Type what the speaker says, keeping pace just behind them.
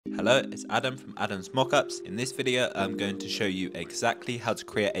Hello, it's Adam from Adam's Mockups. In this video, I'm going to show you exactly how to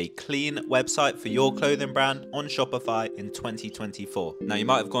create a clean website for your clothing brand on Shopify in 2024. Now, you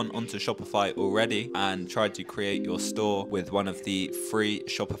might have gone onto Shopify already and tried to create your store with one of the free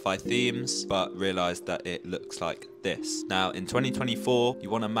Shopify themes, but realized that it looks like this. Now, in 2024,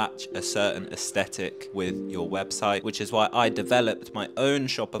 you want to match a certain aesthetic with your website, which is why I developed my own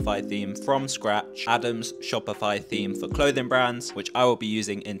Shopify theme from scratch, Adam's Shopify theme for clothing brands, which I will be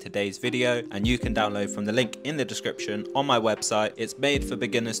using in today's video, and you can download from the link in the description on my website. It's made for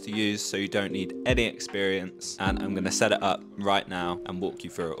beginners to use, so you don't need any experience, and I'm going to set it up right now and walk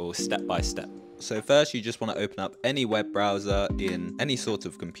you through it all step by step. So first, you just want to open up any web browser in any sort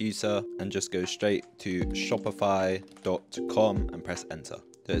of computer and just go straight to shopify.com and press enter.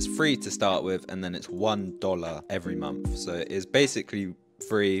 So it's free to start with, and then it's $1 every month. So it is basically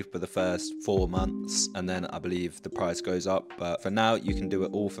free for the first 4 months, and then I believe the price goes up, but for now you can do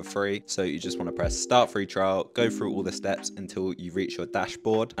it all for free. So you just want to press start free trial, go through all the steps until you reach your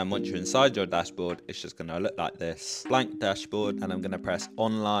dashboard, and once you're inside your dashboard, it's just going to look like this blank dashboard, and I'm going to press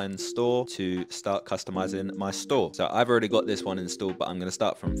online store to start customizing my store. So I've already got this one installed, but I'm going to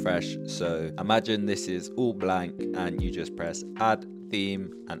start from fresh. So imagine this is all blank, and you just press add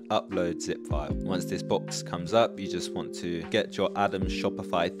theme and upload zip file. Once this box comes up, you just want to get your Adam's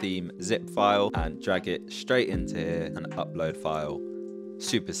Shopify theme zip file and drag it straight into here and upload file.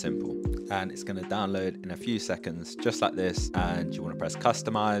 Super simple, and it's going to download in a few seconds just like this, and you want to press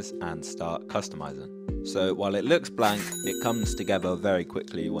customize and start customizing. So while it looks blank, it comes together very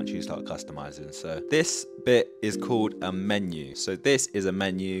quickly once you start customizing. So this bit is called a menu. So this is a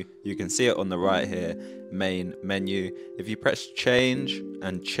menu. You can see it on the right here, main menu. If you press change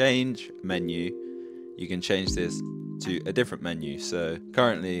and change menu, you can change this to a different menu. So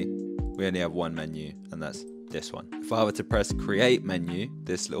currently we only have one menu, and that's this one. If I were to press create menu,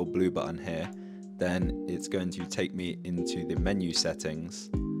 this little blue button here, then it's going to take me into the menu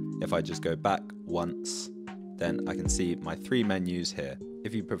settings. If I just go back once, then I can see my 3 menus here.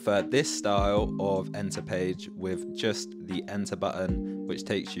 If you prefer this style of enter page with just the enter button, which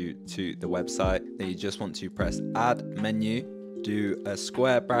takes you to the website, then you just want to press add menu, do a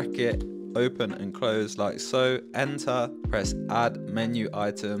square bracket, open and close like so, enter, press add menu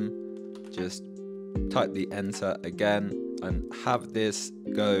item, just type the enter again, and have this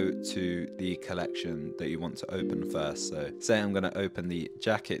go to the collection that you want to open first. So say I'm going to open the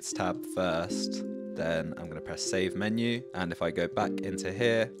jackets tab first, then I'm going to press save menu, and if I go back into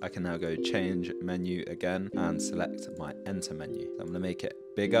here, I can now go change menu again and select my enter menu. So I'm going to make it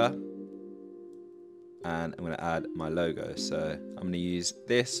bigger, and I'm going to add my logo. So I'm going to use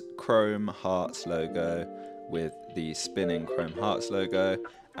this chrome hearts logo with the spinning chrome hearts logo,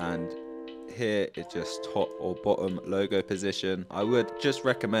 and here it's just top or bottom logo position. I would just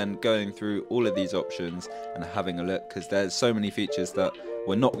recommend going through all of these options and having a look, because there's so many features that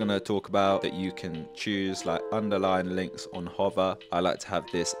we're not going to talk about that you can choose, like underline links on hover. I like to have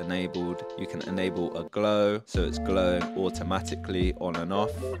this enabled. You can enable a glow, so it's glowing automatically on and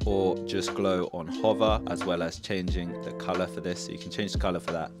off, or just glow on hover, as well as changing the color for this, so you can change the color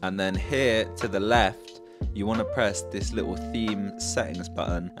for that. And then here to the left, you want to press this little theme settings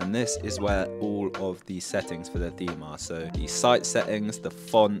button, and this is where all of the settings for the theme are. So the site settings, the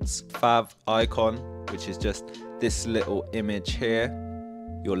fonts, fav icon, which is just this little image here,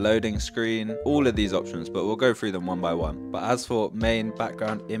 your loading screen, all of these options, but we'll go through them one by one. But as for main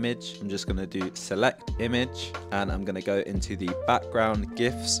background image, I'm just going to do select image, and I'm going to go into the background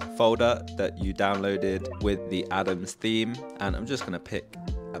GIFs folder that you downloaded with the Adams theme, and I'm just going to pick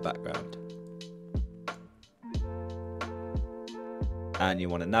a background. And you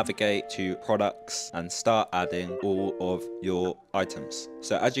want to navigate to products and start adding all of your items.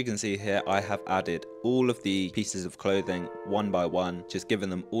 So as you can see here, I have added all of the pieces of clothing one by one, just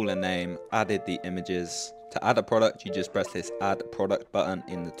given them all a name, added the images. To add a product, you just press this add product button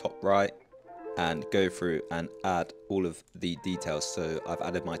in the top right and go through and add all of the details. So I've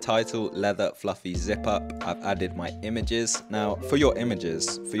added my title, leather fluffy zip up. I've added my images. Now for your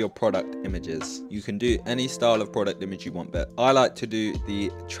images, for your product images, you can do any style of product image you want, but I like to do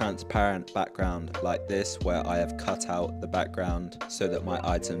the transparent background like this, where I have cut out the background so that my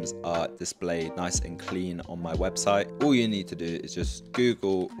items are displayed nice and clean on my website. All you need to do is just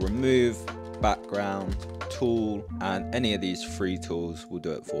Google remove background tool, and any of these free tools will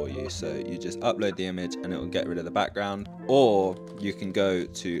do it for you. So you just upload the image and it will get rid of the background, or you can go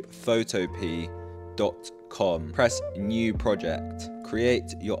to photopea.com THANKYOU.com. Press new project.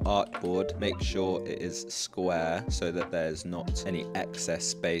 Create your artboard. Make sure it is square so that there's not any excess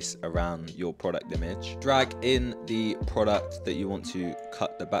space around your product image. Drag in the product that you want to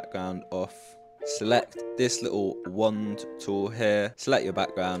cut the background off. Select this little wand tool here. Select your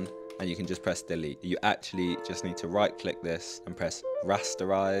background and you can just press delete. You actually just need to right click this and press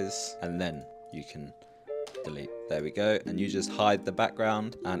rasterize, and then you can delete. There we go, and you just hide the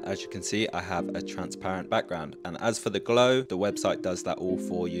background, and as you can see I have a transparent background. And as for the glow, the website does that all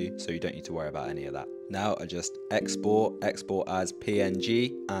for you, so you don't need to worry about any of that. Now I just export as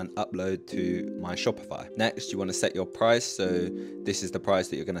PNG and upload to my Shopify. Next you want to set your price, so this is the price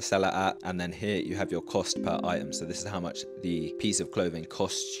that you're going to sell it at, and then here you have your cost per item, so this is how much the piece of clothing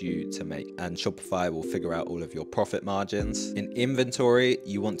costs you to make, and Shopify will figure out all of your profit margins. In inventory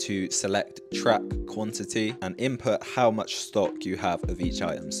you want to select track quantity and input how much stock you have of each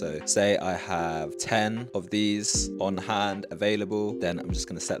item. So say I have 10 of these on hand available, then I'm just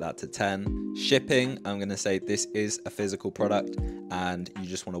going to set that to 10. Shipping, I'm going to say this is a physical product, and you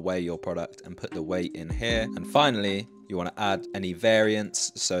just want to weigh your product and put the weight in here. And finally you want to add any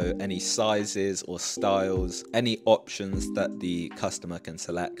variants, so any sizes or styles, any options that the customer can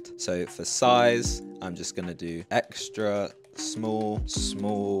select. So for size, I'm just going to do extra small,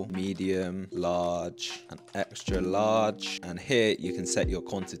 small, medium, large, and extra large. And here you can set your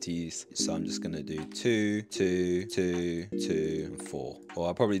quantities, so I'm just going to do 2, 2, 2, 2, and 4. Or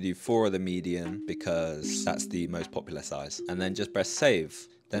I'll probably do 4 of the medium because that's the most popular size, and then just press save.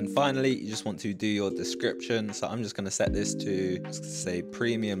 Then finally you just want to do your description, so I'm just going to set this to say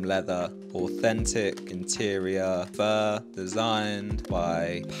premium leather, authentic interior, fur, designed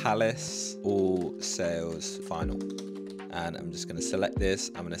by Palace, all sales final. And I'm just going to select this.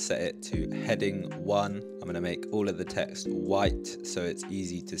 I'm going to set it to heading 1. I'm going to make all of the text white so it's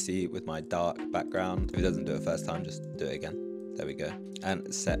easy to see with my dark background. If it doesn't do it first time, just do it again. There we go.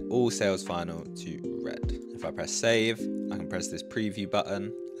 And set all sales final to red. If I press save, I can press this preview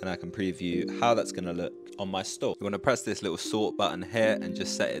button and I can preview how that's going to look on my store. You want to press this little sort button here and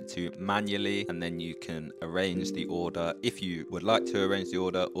just set it to manually, and then you can arrange the order if you would like to arrange the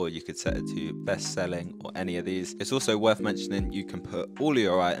order, or you could set it to best selling or any of these. It's also worth mentioning you can put all of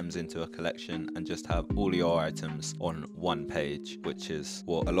your items into a collection and just have all your items on one page, which is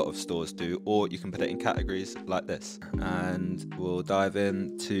what a lot of stores do, or you can put it in categories like this. And we'll dive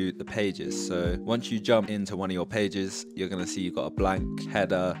into the pages. So once you jump into one of your pages, you're going to see you've got a blank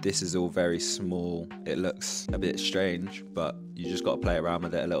header. This is all very small. It looks a bit strange, but you just got to play around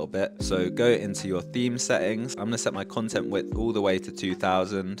with it a little bit. So go into your theme settings. I'm going to set my content width all the way to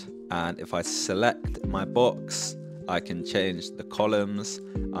 2000, and if I select my box, I can change the columns.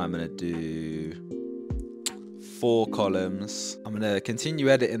 I'm going to do 4 columns. I'm going to continue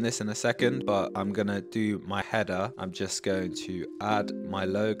editing this in a second, but I'm going to do my header. I'm just going to add my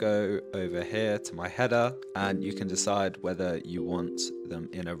logo over here to my header, and you can decide whether you want them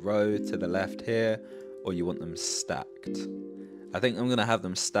in a row to the left here or you want them stacked. I think I'm going to have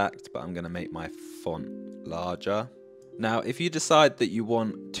them stacked, but I'm going to make my font larger. Now, if you decide that you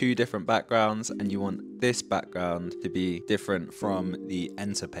want 2 different backgrounds and you want this background to be different from the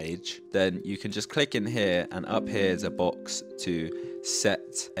enter page, then you can just click in here, and up here is a box to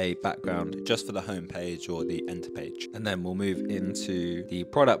set a background just for the home page or the enter page. And then we'll move into the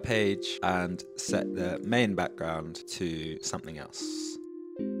product page and set the main background to something else.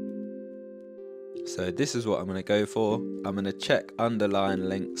 So this is what I'm going to go for. I'm going to check underline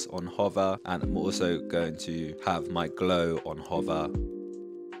links on hover, and I'm also going to have my glow on hover.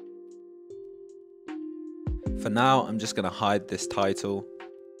 For now, I'm just going to hide this title.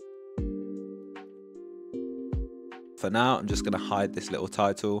 For now, I'm just going to hide this little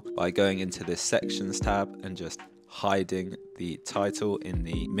title by going into this sections tab and just hiding the title in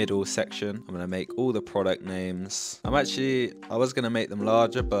the middle section. I'm going to make all the product names. I was going to make them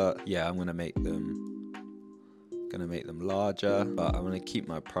larger, but yeah, I'm going to make them larger, but I'm going to keep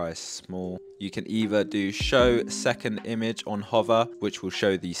my price small. You can either do show second image on hover, which will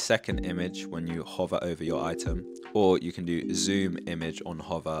show the second image when you hover over your item, or you can do zoom image on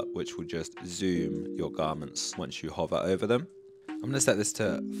hover, which will just zoom your garments once you hover over them. I'm going to set this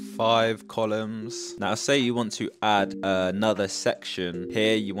to 5 columns. Now say you want to add another section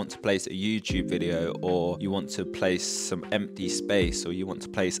here, you want to place a YouTube video, or you want to place some empty space, or you want to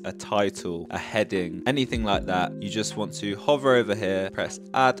place a title, a heading, anything like that. You just want to hover over here, press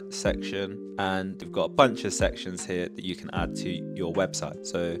add section, and you've got a bunch of sections here that you can add to your website.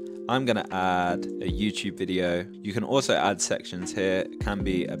 So I'm going to add a YouTube video. You can also add sections here. It can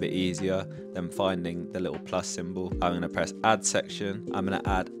be a bit easier than finding the little plus symbol. I'm going to press add section section, I'm going to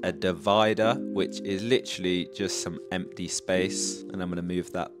add a divider, which is literally just some empty space, and I'm going to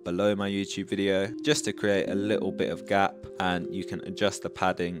move that below my YouTube video just to create a little bit of gap, and you can adjust the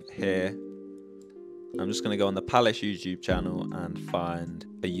padding here. I'm just going to go on the Palace YouTube channel and find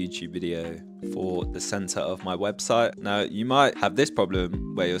a YouTube video for the center of my website. Now, you might have this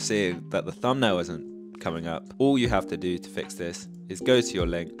problem where you're seeing that the thumbnail isn't coming up. All you have to do to fix this is go to your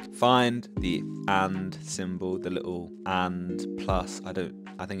link, find the and symbol, the little and plus, I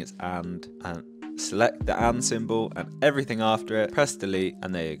think it's and select the and symbol and everything after it, press delete,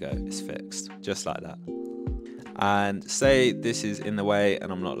 and there you go, it's fixed, just like that. And say this is in the way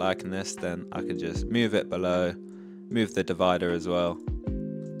and I'm not liking this, then I could just move it below, move the divider as well,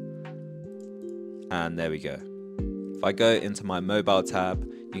 and there we go. If I go into my mobile tab,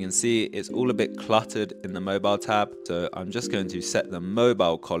 you can see it's all a bit cluttered in the mobile tab, so I'm just going to set the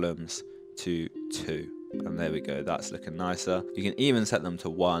mobile columns to 2, and there we go, that's looking nicer. You can even set them to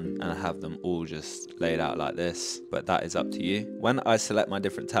 1 and have them all just laid out like this, but that is up to you. When I select my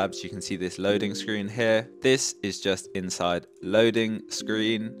different tabs, you can see this loading screen here. This is just inside loading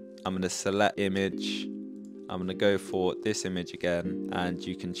screen. I'm going to select image. I'm going to go for this image again, and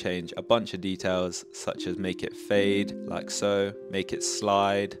you can change a bunch of details such as make it fade like so, make it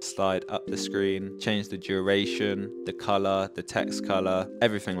slide up the screen, change the duration, the color, the text color,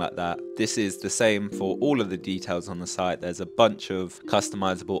 everything like that. This is the same for all of the details on the site. There's a bunch of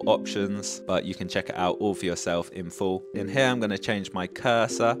customizable options, but you can check it out all for yourself in full. In here, I'm going to change my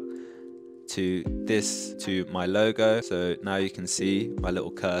cursor to my logo, so now you can see my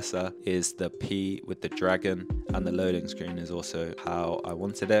little cursor is the P with the dragon, and the loading screen is also how I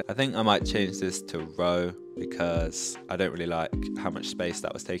wanted it. I think I might change this to row because I don't really like how much space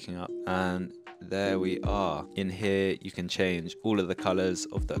that was taking up. And there we are. In here you can change all of the colors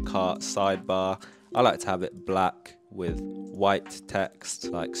of the cart sidebar. I like to have it black with white text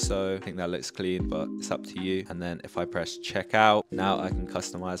like so. I think that looks clean, but it's up to you. And then if I press checkout, now I can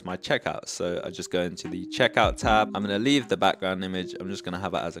customize my checkout. So I just go into the checkout tab. I'm going to leave the background image. I'm just going to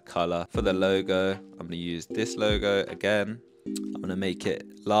have it as a color. For the logo, I'm going to use this logo again. I'm going to make it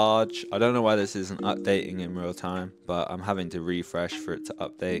large. I don't know why this isn't updating in real time, but I'm having to refresh for it to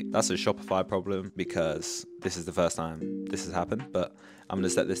update. That's a Shopify problem because this is the first time this has happened, but I'm going to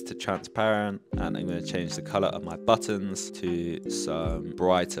set this to transparent, and I'm going to change the color of my buttons to some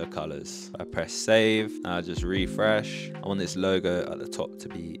brighter colors. I press save, and I just refresh. I want this logo at the top to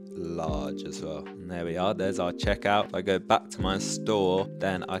be large as well. And there we are, there's our checkout. If I go back to my store,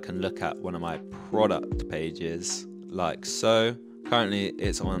 then I can look at one of my product pages like so. Currently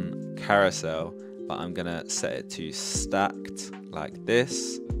it's on carousel, but I'm gonna set it to stacked like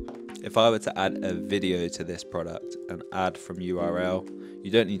this. If I were to add a video to this product and add from URL,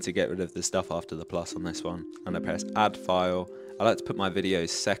 you don't need to get rid of the stuff after the plus on this one. And I press add file. I like to put my video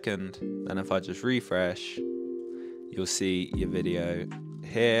second. Then if I just refresh, you'll see your video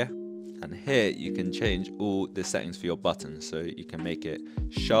here. And here you can change all the settings for your buttons. So you can make it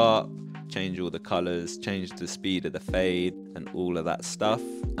sharp, change all the colors, change the speed of the fade, and all of that stuff.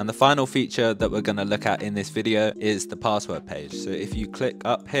 And the final feature that we're going to look at in this video is the password page. So if you click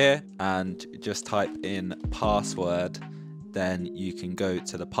up here and just type in password, then you can go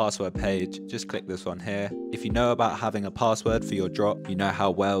to the password page. Just click this one here. If you know about having a password for your drop, you know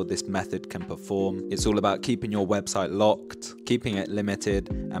how well this method can perform. It's all about keeping your website locked, keeping it limited,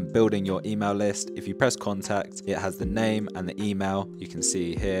 and building your email list. If you press contact, it has the name and the email. You can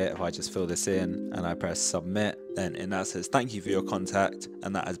see here, if I just fill this in and I press submit, then in that says thank you for your contact,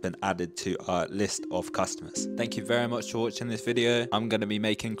 and that has been added to our list of customers. Thank you very much for watching this video. I'm going to be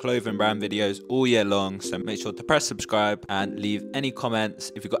making clothing brand videos all year long, so make sure to press subscribe and leave any comments.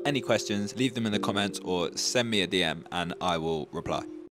 If you've got any questions, leave them in the comments or send me a DM and I will reply.